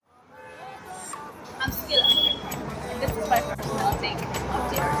Skilla. This is my personal take of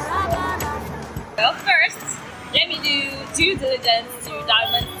theirs. Well, first, let me do due diligence to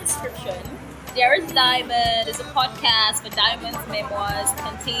Diamond's description. There is Diamond is a podcast for Diamond's memoirs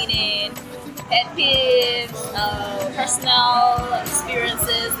containing pet peeves, personal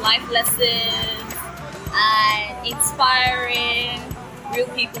experiences, life lessons, and inspiring real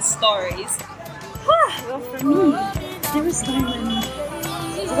people's stories. Well, for me, there is Diamond.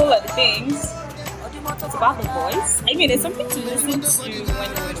 It's a whole lot of things. It's about the voice. I mean, it's something to listen to when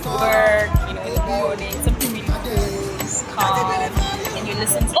you're at work, in the morning. Something really cool, calm, and you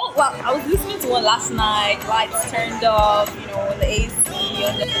listen to. Oh, well, I was listening to one last night. Lights turned off, the AC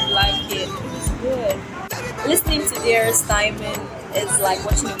under the blanket. It was good. Listening to Dearest Diamond is like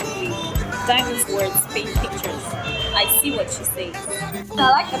watching a movie. Diamond's words paint pictures. I see what she says. I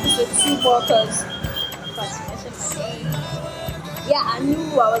like episode 2 more because I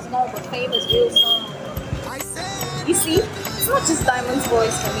knew I was more of a famous real song. You see, it's not just Diamond's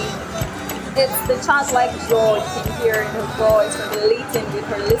voice for me. It's the childlike joy you can hear in her voice when relating with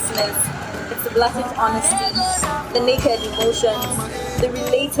her listeners. It's the blatant honesty, the naked emotions, the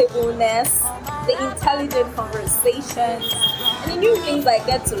relatableness, the intelligent conversations, and the new things I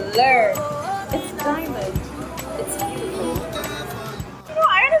get to learn. It's Diamond. It's beautiful.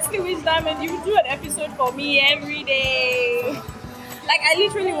 I honestly wish, Diamond, you would do an episode for me every day. Like, I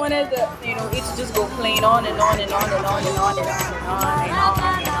literally wanted it to just go playing on and on and on and on and on and on and on and on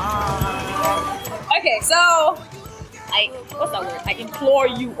and on. Okay, so what's that word? I implore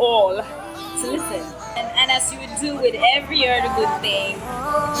you all to listen. And as you would do with every other good thing,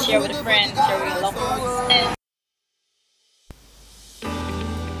 share with a friend, share with your loved ones. And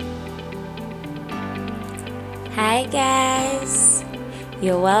hi guys,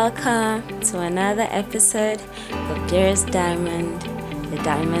 you're welcome to another episode of Dearest Diamond, the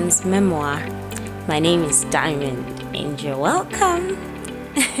Diamond's memoir. My name is Diamond and you're welcome.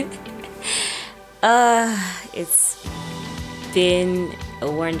 It's been a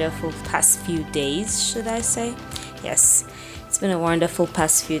wonderful past few days, should I say? Yes, it's been a wonderful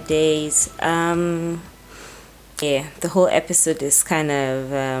past few days. The whole episode is kind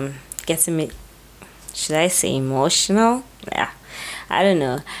of getting me, should I say, emotional? Yeah, I don't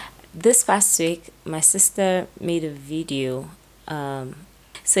know. This past week, my sister made a video.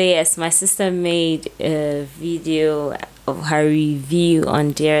 My sister made a video of her review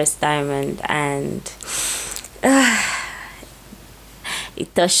on Dearest Diamond, and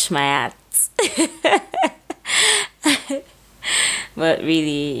it touched my heart. But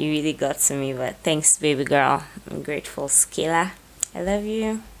really, it really got to me. But thanks, baby girl. I'm grateful. Skilla, I love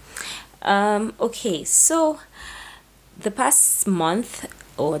you. Okay, so the past month,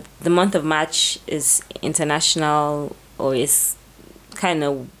 or the month of March, is international, or is kind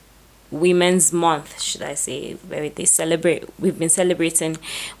of Women's Month, should I say, where we've been celebrating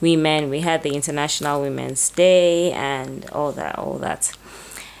women. We had the International Women's Day and all that.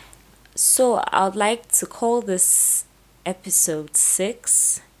 So I would like to call this episode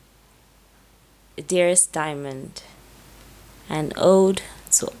 6, Dearest Diamond, an ode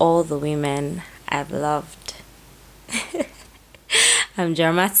to all the women I've loved. I'm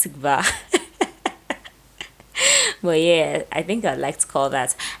dramatic, but but yeah, I think I'd like to call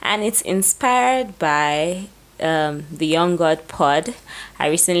that. And it's inspired by the Young God Pod. I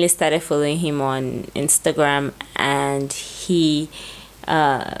recently started following him on Instagram, and he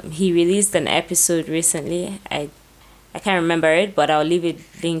released an episode recently. I can't remember it, but I'll leave a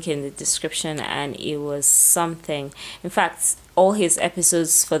link in the description, and it was something. In fact, all his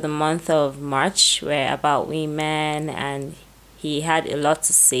episodes for the month of March were about women, and he had a lot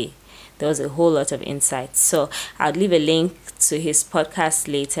to say. There was a whole lot of insights. So I'll leave a link to his podcast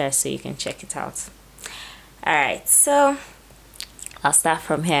later so you can check it out. Alright, so I'll start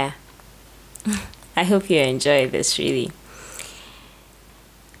from here. I hope you enjoy this, really.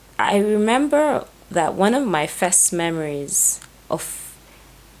 I remember that one of my first memories of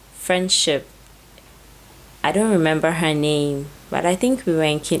friendship, I don't remember her name, but I think we were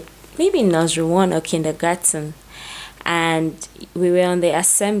in maybe nursery 1 or kindergarten, and we were on the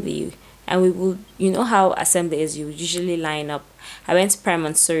assembly, and we would, how assembly is, you would usually line up. I went to Prime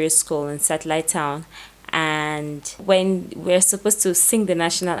Montessori School in Satellite Town, and when we're supposed to sing the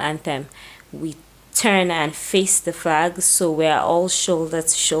national anthem, we turn and face the flag, so we're all shoulder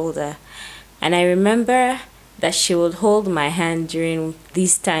to shoulder. And I remember that she would hold my hand during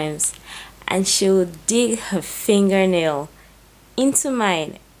these times, and she would dig her fingernail into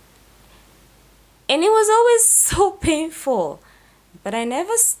mine, and it was always so painful, but I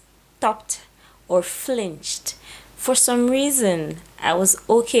never stopped or flinched. For some reason, I was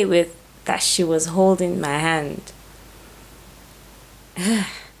okay with that she was holding my hand.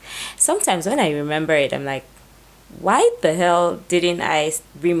 Sometimes when I remember it, I'm like, why the hell didn't I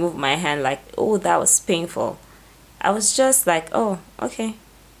remove my hand? Like, oh, that was painful. I was just like, oh, okay.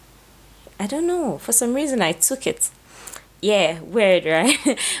 I don't know. For some reason, I took it. Yeah, weird, right?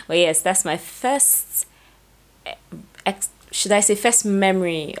 But yes, that's my first, should I say, first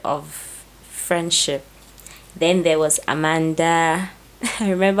memory of friendship. Then there was Amanda. I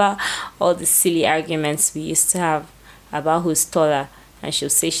remember all the silly arguments we used to have about who's taller, and she'll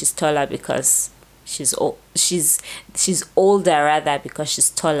say she's taller because she's older rather because she's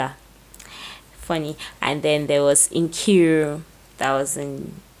taller. Funny. And then there was Inkiru, that was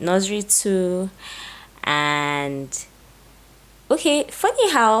in nursery 2. And okay,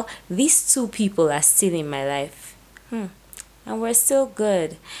 funny how these two people are still in my life. And we're still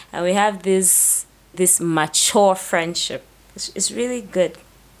good. And we have this mature friendship. It's really good.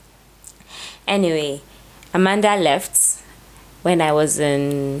 Anyway, Amanda left when I was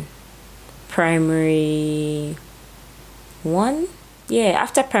in primary 1. Yeah,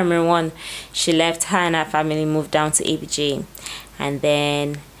 after primary 1, she left. Her and her family moved down to ABJ. And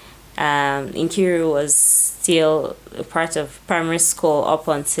then Inkiru was still a part of primary school up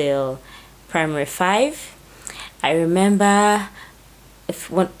until primary 5. I remember a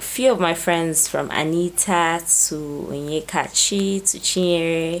few of my friends, from Anita to Onyekachi to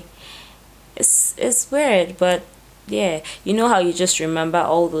Chinyere. It's weird, but yeah, you know how you just remember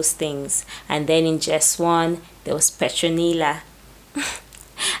all those things. And then in just 1, there was Petronila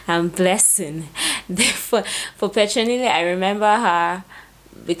and Blessing. for Petronila, I remember her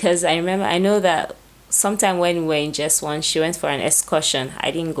because I know that sometime when we were in just 1, she went for an excursion.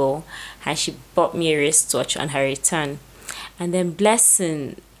 I didn't go, and she bought me a wristwatch on her return. And then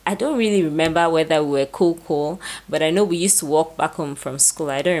Blessing, I don't really remember whether we were cool, but I know we used to walk back home from school.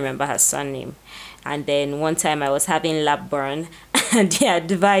 I don't remember her surname. And then one time I was having lap burn, and the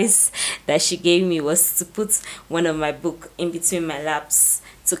advice that she gave me was to put one of my book in between my laps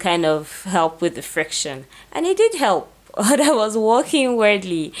to kind of help with the friction. And it did help. But I was walking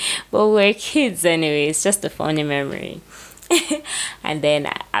weirdly. But we were kids anyway. It's just a funny memory. And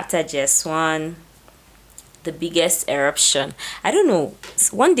then after just 1, the biggest eruption. I don't know.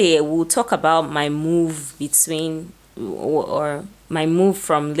 One day we'll talk about my move or my move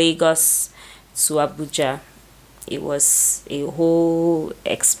from Lagos to Abuja. It was a whole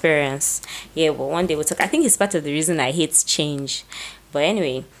experience. Yeah, but one day we'll talk. I think it's part of the reason I hate change. But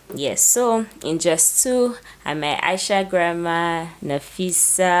anyway, yes. So in just 2, I met Aisha Grandma,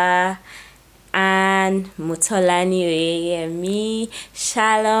 Nafisa, and Mutolani, and me,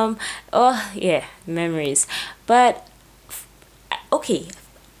 Shalom. Oh yeah, memories. But okay,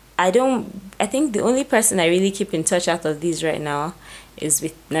 I think the only person I really keep in touch out of these right now is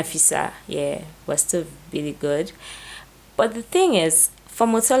with Nafisa. Yeah, we're still really good. But the thing is, for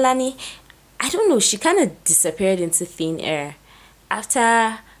Mutolani, I don't know, she kind of disappeared into thin air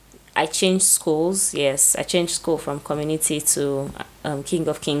after I changed schools. Yes, I changed school from community to King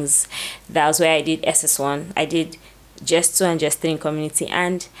of Kings. That was where I did SS1. I did just 2 and just 3 in community.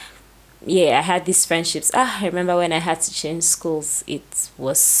 And yeah, I had these friendships. I remember when I had to change schools. It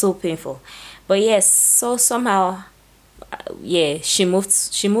was so painful. But yes, so somehow, yeah, she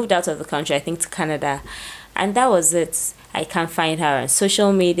moved out of the country, I think to Canada. And that was it. I can't find her on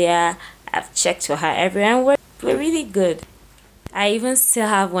social media. I've checked for her everywhere. We're really good. I even still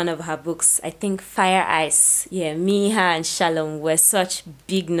have one of her books. I think Fire Ice. Yeah, me, her, and Shalom were such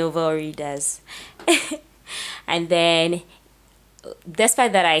big novel readers. And then,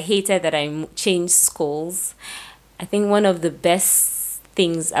 despite that I hated that I changed schools, I think one of the best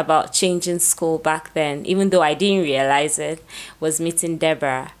things about changing school back then, even though I didn't realize it, was meeting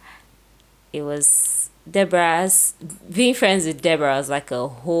Deborah. It was being friends with Deborah was like a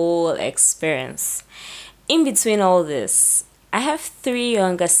whole experience. In between all this, I have 3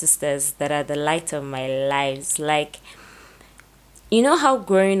 younger sisters that are the light of my lives. Like, you know how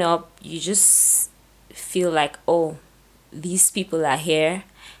growing up, you just feel like, oh, these people are here,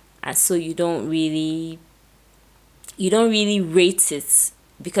 and so you don't really rate it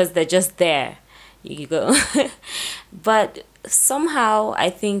because they're just there. You go. But somehow, I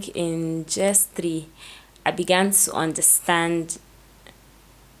think in just 3, I began to understand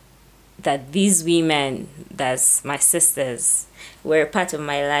that these women, that's my sisters, were a part of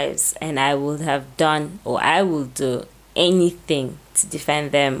my lives, and I would have done, or I will do anything to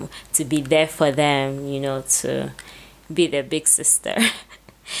defend them, to be there for them, to be their big sister.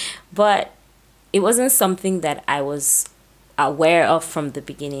 But it wasn't something that I was aware of from the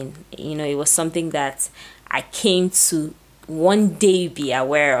beginning. It was something that I came to one day be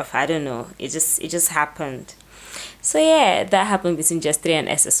aware of. I don't know. It just happened. So yeah, that happened between just 3 and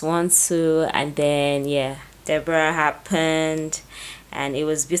SS1 too. And then yeah, Deborah happened and it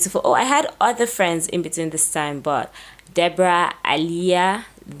was beautiful. Oh, I had other friends in between this time, but Deborah, Aliyah,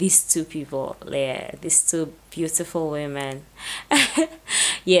 these two people, yeah, these two beautiful women.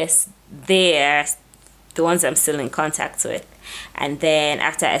 Yes, they are the ones I'm still in contact with. And then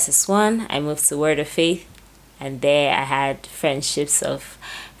after SS1, I moved to Word of Faith, and there I had friendships of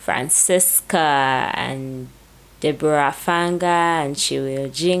Francisca and Deborah Fanga and Chiwil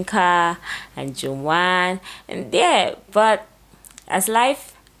Jinka and Jumwan. And yeah, but as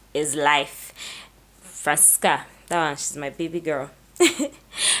life is life, Francisca, that one, she's my baby girl.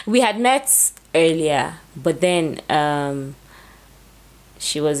 We had met earlier, but then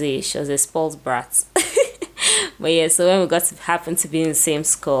she was a spoiled brat. But yeah, so when we got to happen to be in the same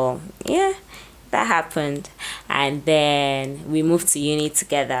school, yeah, that happened. And then we moved to uni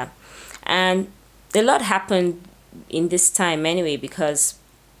together. And a lot happened in this time anyway, because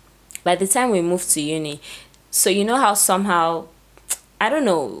by the time we moved to uni, so you know how somehow, I don't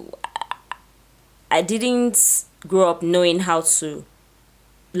know, I didn't grow up knowing how to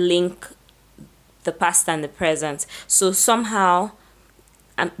link the past and the present. So somehow,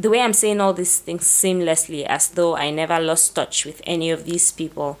 the way I'm saying all these things seamlessly, as though I never lost touch with any of these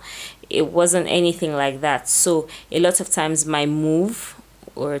people, it wasn't anything like that. So a lot of times my move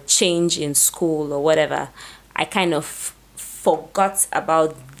or change in school or whatever, I kind of forgot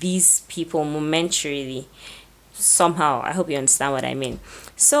about these people momentarily. Somehow, I hope you understand what I mean.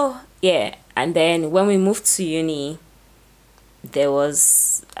 So yeah, and then when we moved to uni,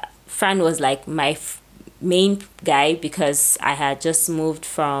 Fran was like my main guy, because I had just moved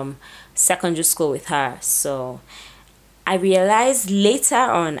from secondary school with her. So I realized later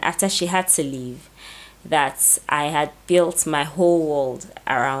on, after she had to leave, that I had built my whole world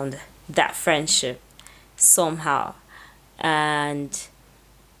around that friendship somehow. And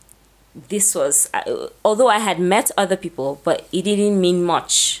this was, although I had met other people, but it didn't mean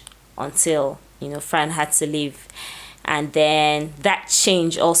much until, Fran had to leave. And then that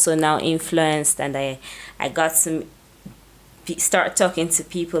change also now influenced, and I got to start talking to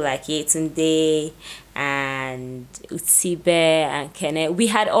people like Yetunde and Utsibe and Kenneth. We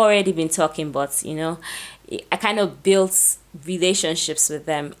had already been talking, but I kind of built relationships with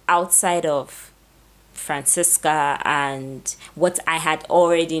them outside of Francisca and what I had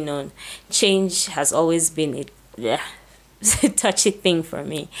already known. Change has always been a touchy thing for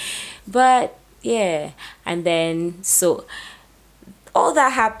me, but yeah. And then so all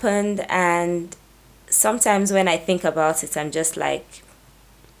that happened, and sometimes when I think about it, I'm just like,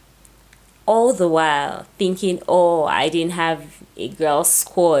 all the while thinking, oh, I didn't have a girl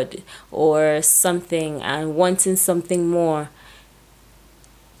squad or something, and wanting something more.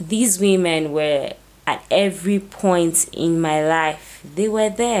 These women were at every point in my life. They were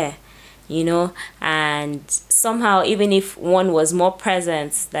there, and somehow, even if one was more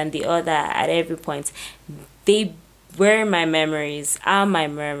present than the other at every point, they were my memories, are my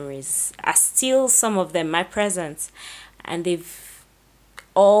memories, are still some of them my presents, and they've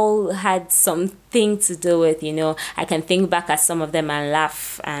all had something to do with, I can think back at some of them and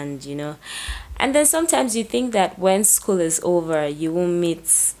laugh, and and then sometimes you think that when school is over, you will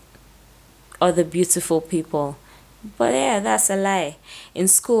meet other beautiful people. But yeah, that's a lie. In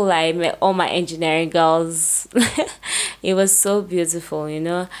school, I met all my engineering girls. It was so beautiful,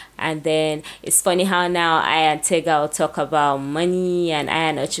 And then it's funny how now I and Tega will talk about money, and I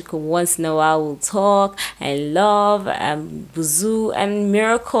and Ochiko once in a while will talk, and love, and Buzu, and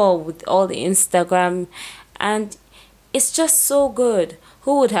Miracle with all the Instagram. And it's just so good.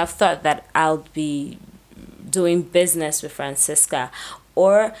 Who would have thought that I'll be doing business with Francisca?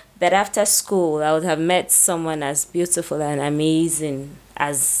 Or that after school I would have met someone as beautiful and amazing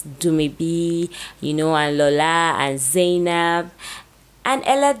as Dumi B, and Lola and Zainab and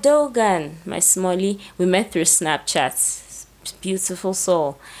Ella Dogan, my smallie. We met through Snapchat. Beautiful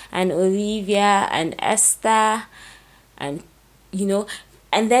soul. And Olivia and Esther, and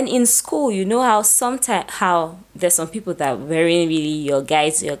and then in school, how there's some people that were really your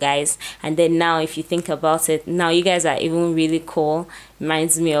guys, and then now if you think about it, now you guys are even really cool.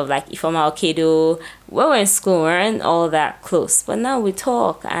 Reminds me of like Ifeoma Okedo. When we were in school, we weren't all that close, but now we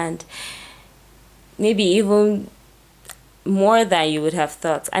talk, and maybe even more than you would have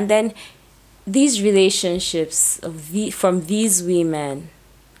thought. And then these relationships from these women,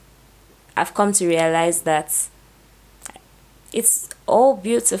 I've come to realize that it's all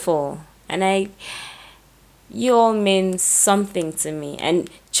beautiful. And You all mean something to me, and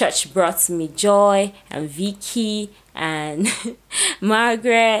church brought me joy, and Vicky and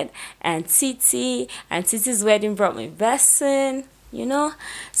Margaret and Titi, and Titi's wedding brought me blessing. You know,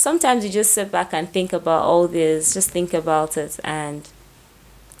 sometimes you just sit back and think about all this, just think about it. And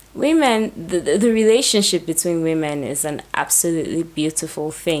women, the relationship between women is an absolutely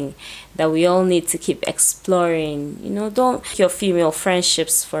beautiful thing that we all need to keep exploring. You know, don't take your female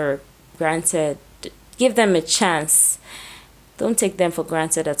friendships for granted. Give them a chance. Don't take them for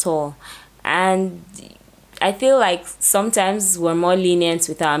granted at all. And I feel like sometimes we're more lenient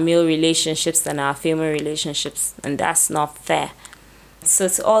with our male relationships than our female relationships, and that's not fair. So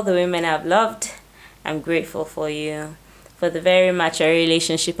to all the women I've loved, I'm grateful for you, for the very mature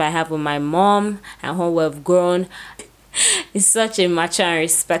relationship I have with my mom and how we've grown. It's such a mature and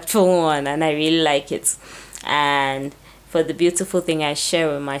respectful one, and I really like it. And for the beautiful thing I share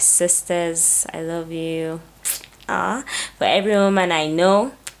with my sisters, I love you. For every woman I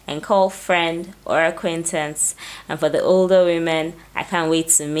know and call friend or acquaintance, and for the older women I can't wait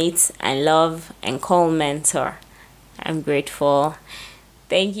to meet and love and call mentor, I'm grateful.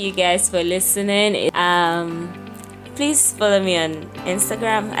 Thank you guys for listening. Please follow me on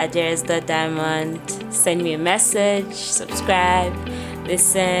Instagram at jairus.diamond. Send me a message, subscribe,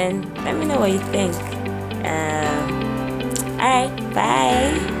 listen. Let me know what you think. Alright,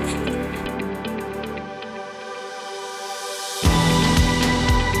 bye.